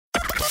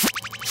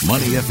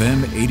Money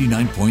FM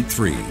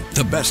 89.3,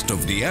 the best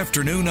of the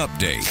afternoon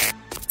update.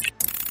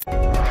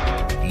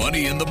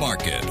 Money in the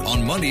Market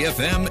on Money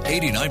FM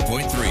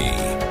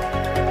 89.3.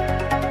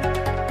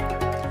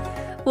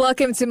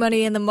 Welcome to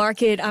Money in the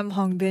Market. I'm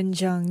Hong Bin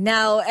Jung.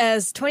 Now,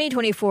 as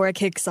 2024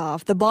 kicks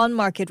off, the bond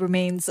market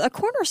remains a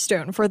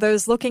cornerstone for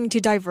those looking to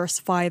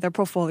diversify their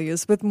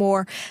portfolios with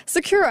more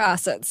secure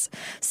assets.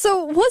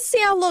 So what's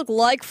the outlook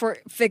like for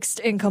fixed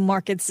income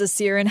markets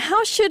this year, and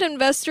how should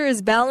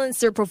investors balance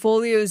their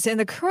portfolios in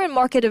the current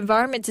market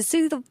environment to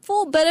see the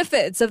full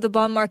benefits of the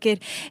bond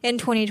market in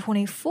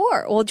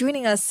 2024? Well,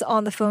 joining us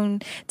on the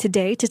phone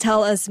today to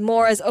tell us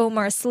more is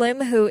Omar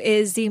Slim, who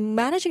is the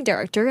Managing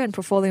Director and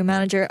Portfolio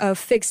Manager of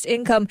Fixed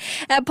Income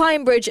at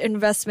PineBridge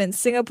Investments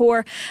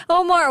Singapore.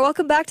 Omar,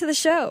 welcome back to the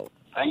show.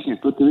 Thank you.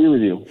 Good to be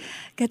with you.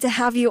 Good to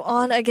have you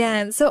on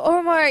again. So,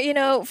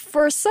 Omar,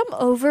 for some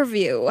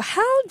overview,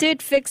 how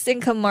did fixed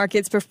income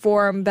markets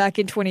perform back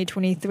in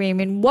 2023? I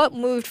mean, what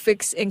moved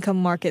fixed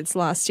income markets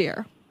last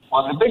year?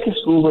 Well, the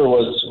biggest mover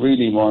was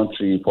really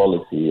monetary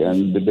policy,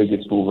 and the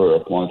biggest mover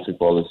of monetary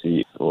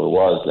policy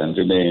was and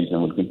remains and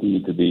will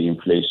continue to be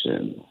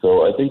inflation.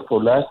 So I think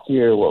for last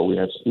year, what we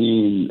have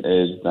seen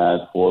is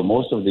that for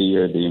most of the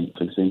year, the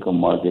fixed income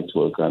markets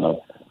were kind of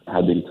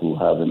having to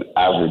have an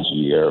average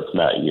year, a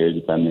flat year,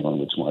 depending on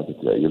which market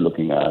you're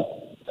looking at.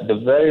 The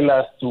very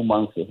last 2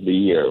 months of the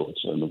year, which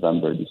are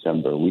November,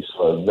 December, we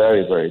saw a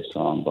very, very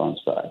strong bounce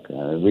back,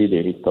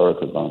 really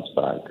historical bounce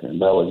back.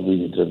 And that was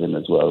really driven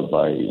as well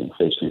by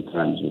inflationary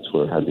trends, which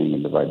were heading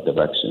in the right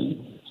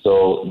direction.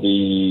 So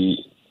the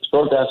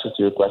short answer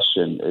to your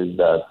question is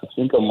that fixed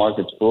income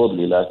markets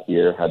broadly last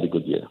year had a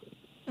good year.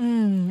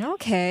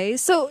 Okay.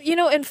 So,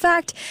 in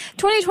fact,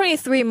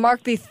 2023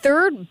 marked the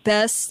third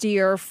best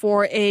year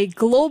for a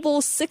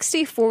global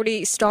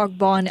 60-40 stock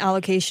bond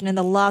allocation in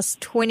the last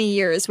 20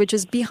 years, which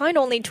is behind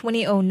only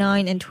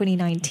 2009 and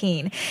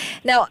 2019.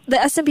 Now, the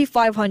S&P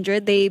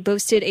 500, they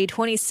boasted a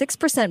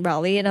 26%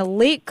 rally, and a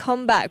late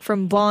comeback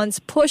from bonds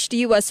pushed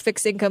U.S.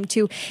 fixed income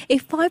to a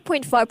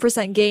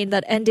 5.5% gain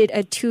that ended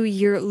a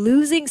 2-year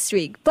losing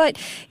streak. But,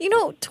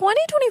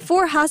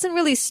 2024 hasn't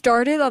really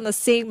started on the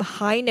same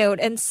high note,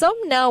 and some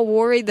now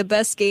worry the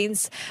best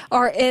gains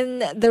are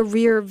in the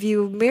rear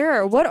view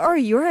mirror. What are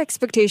your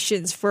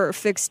expectations for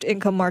fixed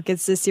income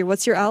markets this year?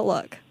 What's your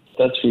outlook?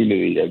 That's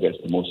really, I guess,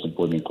 the most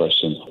important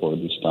question for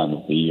this time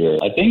of the year.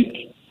 I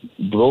think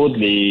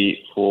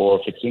broadly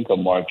for fixed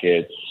income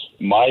markets,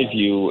 my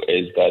view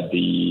is that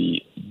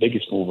the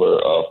biggest mover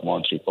of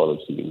monetary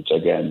policy, which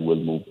again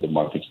will move the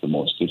markets the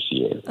most this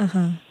year,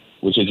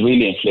 which is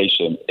really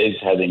inflation, is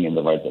heading in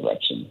the right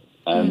direction.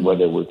 And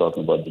whether we're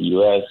talking about the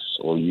U.S.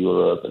 or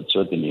Europe, and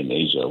certainly in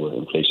Asia, where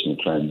inflation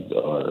trends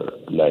are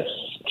less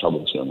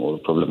troublesome or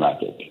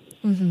problematic.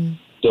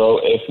 So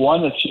if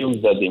one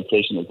assumes that the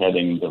inflation is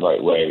heading the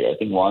right way, I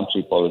think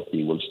monetary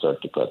policy will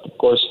start to cut. Of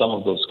course, some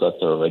of those cuts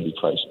are already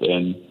priced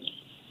in.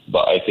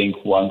 But I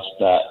think once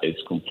that is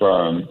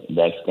confirmed,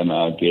 that's going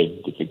to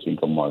give the fixed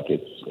income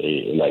markets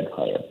a leg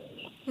higher.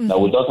 Now,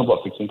 we're talking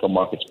about fixed income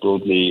markets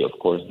broadly. Of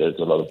course, there's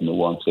a lot of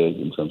nuances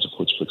in terms of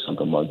which fixed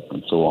income market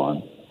and so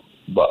on.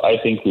 But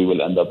I think we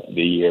will end up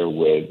the year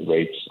with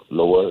rates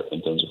lower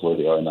in terms of where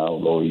they are now,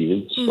 lower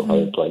yields, so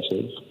higher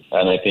prices.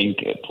 And I think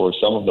for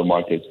some of the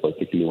markets,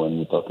 particularly when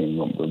we're talking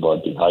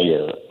about the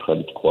higher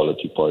credit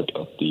quality part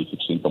of the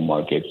fixed income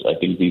markets, I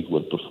think these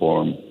will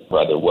perform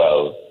rather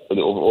well. But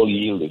the overall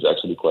yield is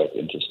actually quite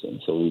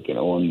interesting. So we can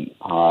own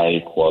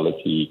high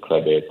quality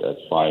credit at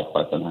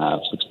 5.5%,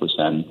 6%.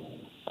 And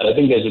I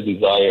think there's a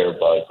desire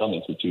by some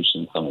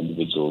institutions, some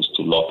individuals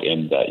to lock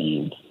in that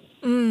yield.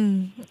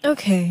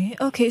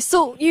 Okay.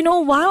 So,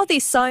 while the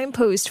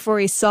signposts for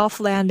a soft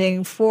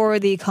landing for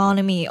the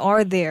economy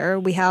are there,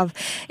 we have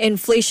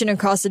inflation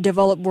across the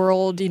developed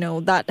world,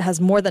 that has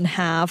more than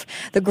half.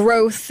 The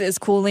growth is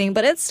cooling,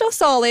 but it's still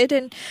solid.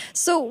 And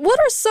so what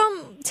are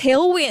some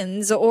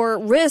tailwinds or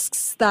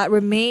risks that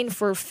remain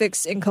for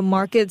fixed income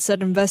markets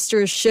that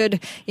investors should,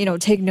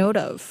 take note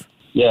of?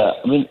 Yeah,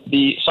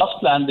 the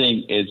soft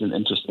landing is an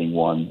interesting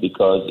one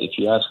because if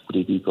you ask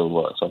 3 people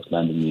what soft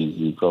landing means,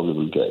 you probably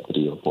will get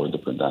 3 or 4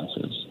 different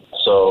answers.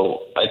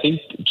 So I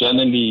think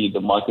generally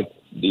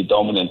the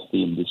dominant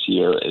theme this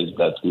year is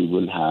that we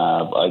will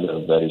have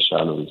either a very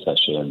shallow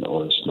recession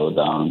or a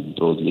slowdown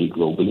broadly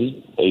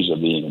globally, Asia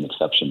being an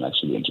exception,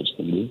 actually,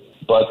 interestingly.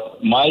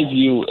 But my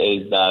view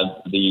is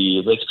that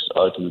the risks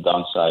are to the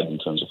downside in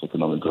terms of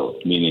economic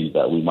growth, meaning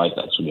that we might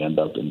actually end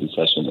up in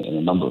recession in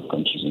a number of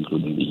countries,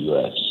 including the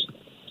U.S.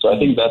 So I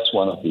think that's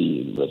one of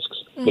the risks.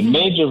 The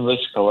major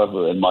risk,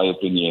 however, in my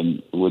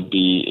opinion, would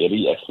be a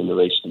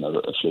re-acceleration of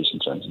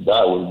inflation trends.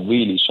 That will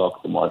really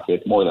shock the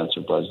market, more than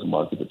surprise the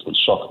market. It will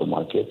shock the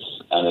markets,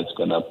 and it's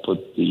going to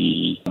put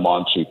the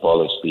monetary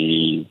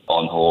policy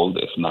on hold,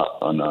 if not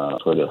on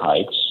further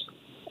hikes.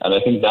 And I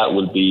think that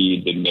will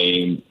be the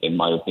main, in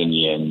my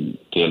opinion,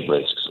 tail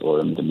risks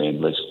or the main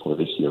risk for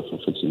this year for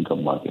fixed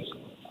income markets.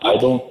 I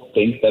don't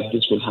think that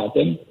this will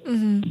happen,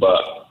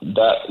 but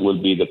that will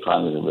be the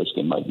primary risk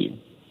in my view.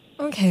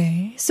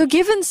 Okay. So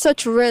given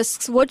such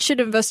risks, what should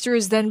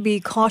investors then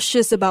be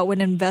cautious about when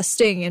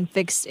investing in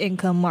fixed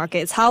income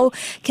markets? How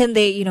can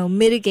they,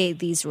 mitigate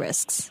these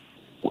risks?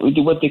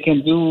 What they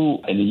can do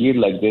in a year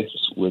like this,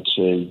 which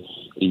is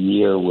a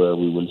year where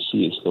we will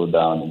see a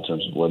slowdown in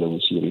terms of whether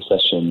we see a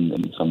recession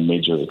in some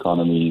major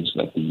economies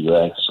like the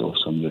US or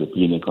some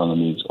European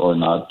economies or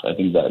not, I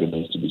think that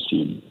remains to be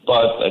seen.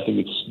 But I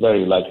think it's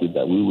very likely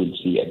that we will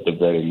see at the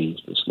very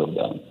least a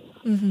slowdown.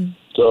 Mm-hmm.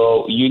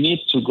 So you need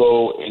to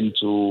go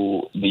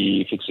into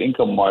the fixed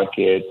income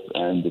market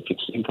and the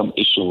fixed income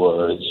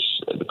issuers,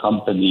 the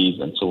companies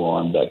and so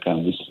on that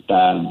can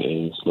withstand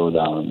a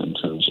slowdown in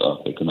terms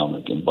of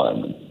economic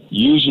environment.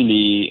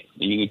 Usually,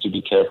 you need to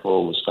be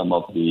careful with some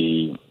of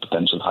the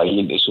potential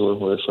high-yield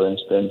issuers, for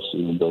instance,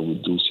 even though we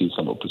do see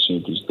some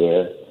opportunities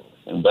there.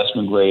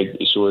 Investment-grade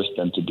issuers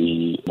tend to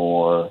be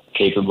more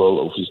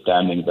capable of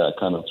withstanding that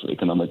kind of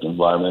economic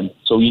environment.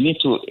 So you need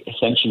to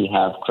essentially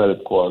have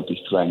credit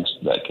quality strengths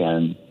that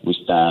can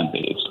withstand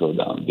a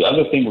slowdown. The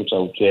other thing which I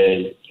would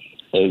say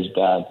is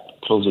that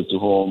closer to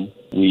home,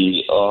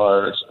 we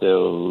are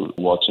still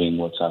watching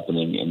what's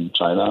happening in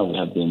China. We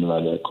have been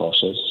rather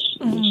cautious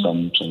with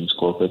some Chinese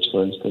corporates,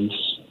 for instance.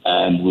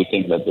 And we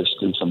think that there's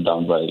still some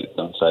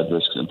downside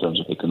risks in terms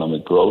of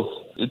economic growth.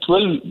 It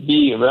will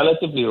be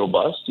relatively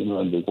robust, in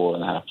the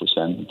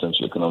 4.5% in terms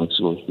of economic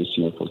growth this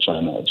year for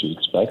China, as you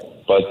expect.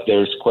 But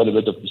there's quite a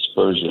bit of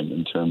dispersion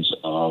in terms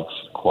of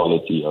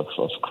quality of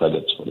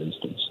credits, for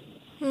instance.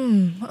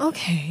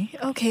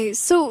 Okay.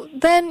 So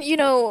then,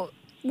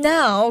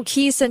 now,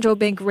 key central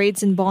bank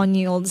rates and bond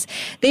yields,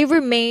 they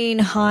remain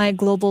high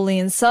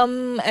globally. And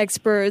some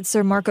experts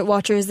or market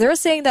watchers, they're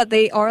saying that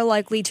they are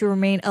likely to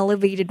remain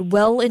elevated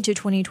well into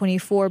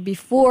 2024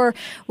 before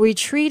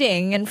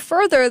retreating. And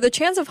further, the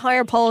chance of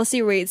higher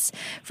policy rates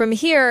from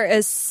here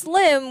is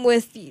slim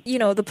with,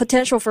 the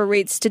potential for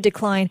rates to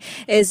decline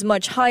is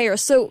much higher.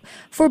 So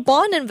for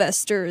bond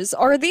investors,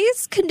 are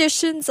these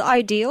conditions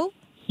ideal?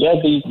 Yeah,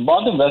 the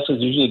bond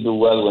investors usually do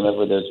well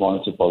whenever there's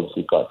monetary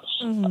policy cuts.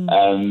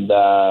 And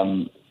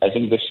I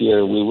think this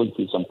year we will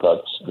see some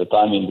cuts. The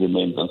timing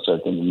remains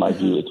uncertain. In my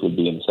view, it will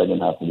be in the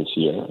second half of this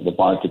year. The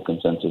market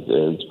consensus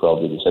is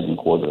probably the second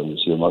quarter of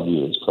this year. My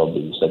view is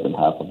probably the second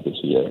half of this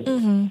year.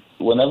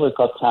 Whenever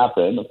cuts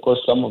happen, of course,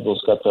 some of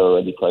those cuts are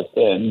already priced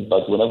in,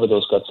 but whenever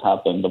those cuts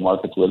happen, the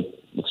market will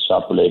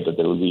extrapolate that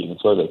there will be even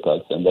further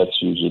cuts, and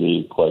that's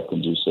usually quite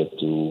conducive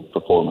to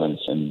performance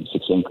and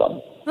fixed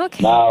income.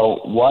 Okay. Now,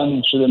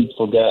 one shouldn't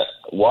forget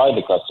why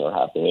the cuts are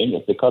happening.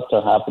 If the cuts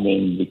are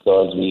happening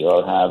because we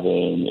are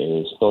having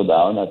a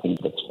slowdown, I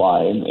think that's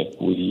fine. If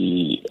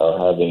we are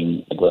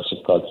having aggressive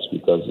cuts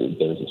because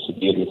there's a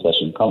severe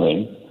recession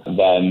coming,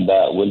 then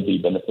that will be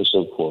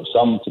beneficial for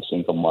some fixed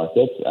income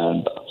markets,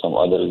 and some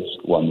others,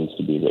 one needs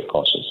to be very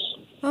cautious.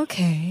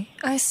 Okay,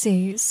 I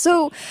see.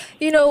 So,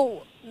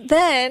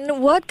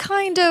 then what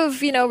kind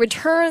of,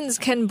 returns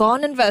can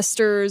bond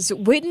investors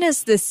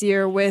witness this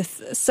year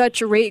with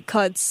such rate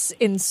cuts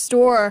in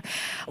store?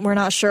 We're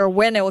not sure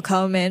when it will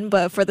come in,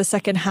 but for the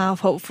second half,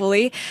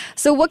 hopefully.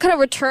 So what kind of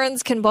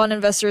returns can bond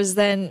investors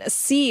then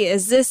see?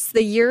 Is this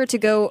the year to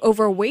go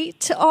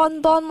overweight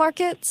on bond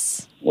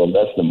markets? Well,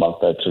 that's the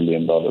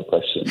multi-trillion-dollar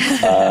question.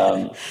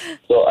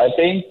 So I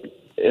think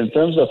in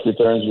terms of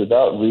returns,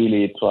 without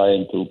really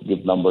trying to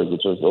give numbers,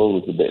 which was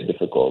always a bit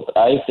difficult,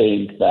 I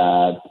think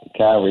that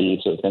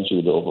carry, so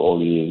essentially the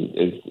overall yield,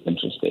 is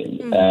interesting.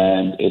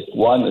 And if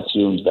one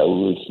assumes that we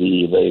will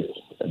see rates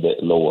a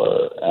bit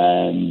lower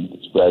and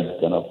spreads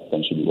kind of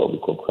essentially what we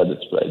call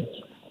credit spreads,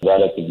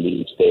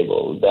 relatively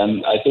stable,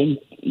 then I think,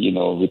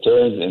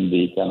 returns in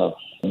the kind of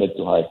mid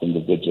to high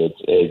single digits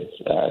is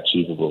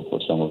achievable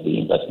for some of the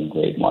investment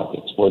grade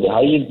markets. For the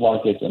high yield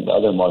markets and the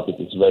other markets,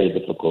 it's very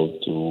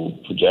difficult to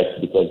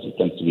project because it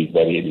tends to be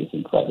very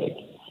idiosyncratic,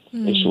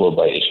 issuer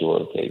by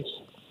issuer case.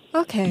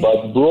 Okay.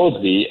 But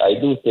broadly, I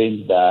do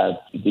think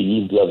that the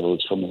yield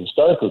levels from a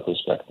historical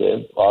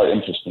perspective are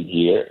interesting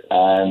here.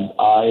 And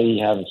I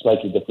have a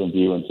slightly different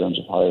view in terms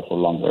of higher for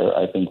longer.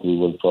 I think we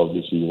will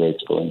probably see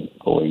rates going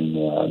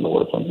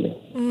lower from here.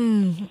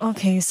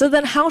 Okay. So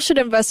then how should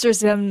investors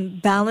then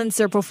balance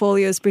their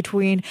portfolios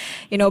between,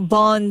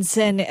 bonds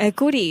and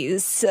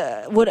equities?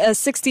 Would a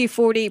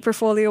 60-40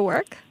 portfolio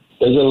work?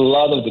 There's a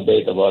lot of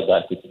debate about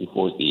that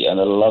 60-40 and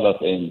a lot of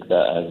things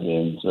that have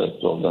been sort of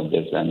told on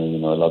this and,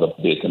 a lot of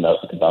the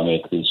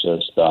economic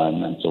research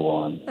done and so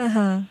on.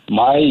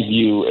 My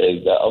view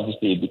is that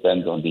obviously it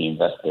depends on the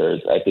investors.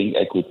 I think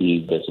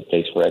equities, there's a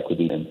place for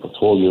equity in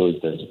portfolios,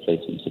 there's a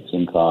place in fixed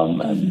income,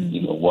 and,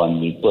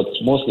 one needs.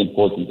 What's most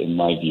important in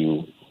my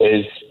view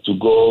is to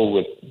go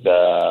with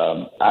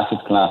the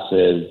asset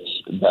classes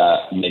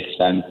that make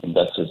sense,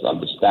 investors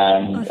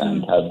understand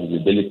and have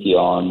visibility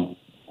on,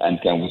 and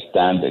can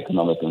withstand the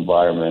economic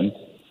environment.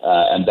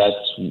 And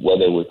that's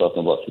whether we're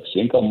talking about fixed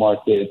income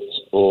markets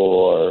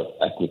or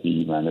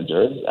equity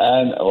managers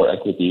or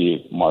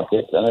equity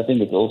markets. And I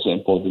think it's also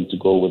important to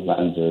go with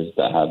managers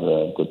that have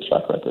a good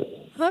track record.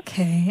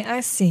 Okay, I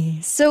see.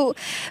 So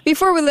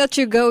before we let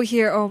you go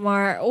here,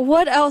 Omar,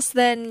 what else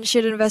then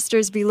should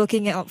investors be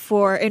looking out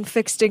for in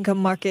fixed income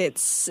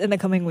markets in the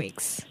coming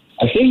weeks?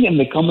 I think in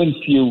the coming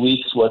few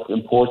weeks, what's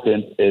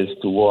important is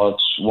to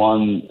watch,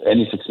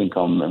 any fixed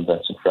income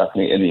investor,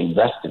 frankly, any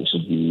investor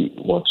should be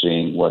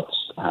watching what's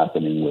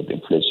happening with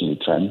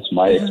inflationary trends.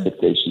 My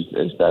expectation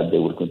is that they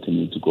will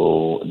continue to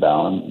go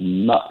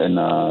down, not in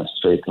a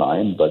straight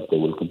line, but they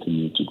will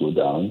continue to go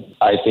down.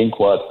 I think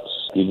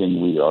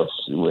given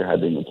we're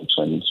heading into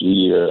Chinese New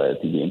Year,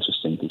 it will be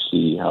interesting to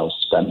see how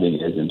spending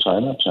is in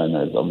China.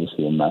 China is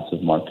obviously a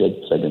massive market,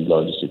 second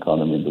largest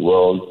economy in the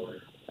world.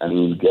 And we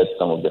will get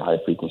some of the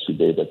high-frequency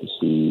data to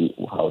see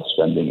how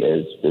spending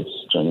is this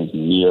Chinese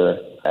New Year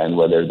and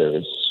whether there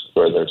is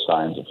further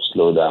signs of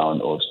slowdown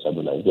or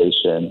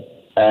stabilization.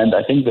 And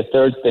I think the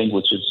third thing,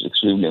 which is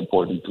extremely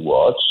important to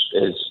watch,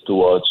 is to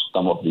watch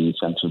some of the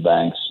central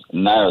banks'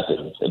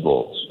 narrative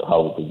evolves,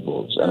 how it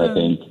evolves. And I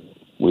think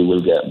we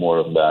will get more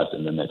of that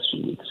in the next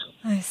few weeks.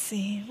 I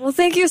see. Well,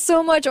 thank you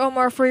so much,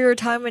 Omar, for your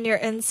time and your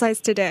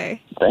insights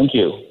today. Thank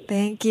you.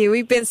 Thank you.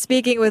 We've been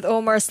speaking with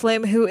Omar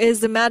Slim, who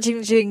is the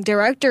Managing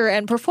Director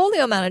and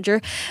Portfolio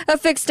Manager of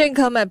Fixed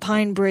Income at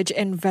PineBridge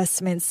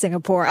Investments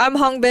Singapore. I'm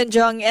Hong Bin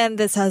Jung, and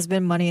this has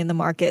been Money in the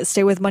Market.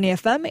 Stay with Money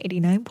FM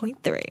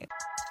 89.3.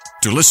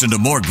 To listen to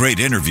more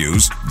great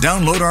interviews,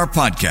 download our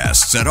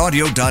podcasts at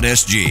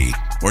audio.sg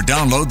or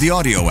download the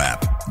audio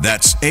app.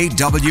 That's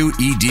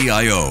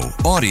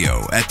AWEDIO,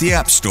 audio at the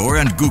App Store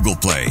and Google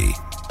Play.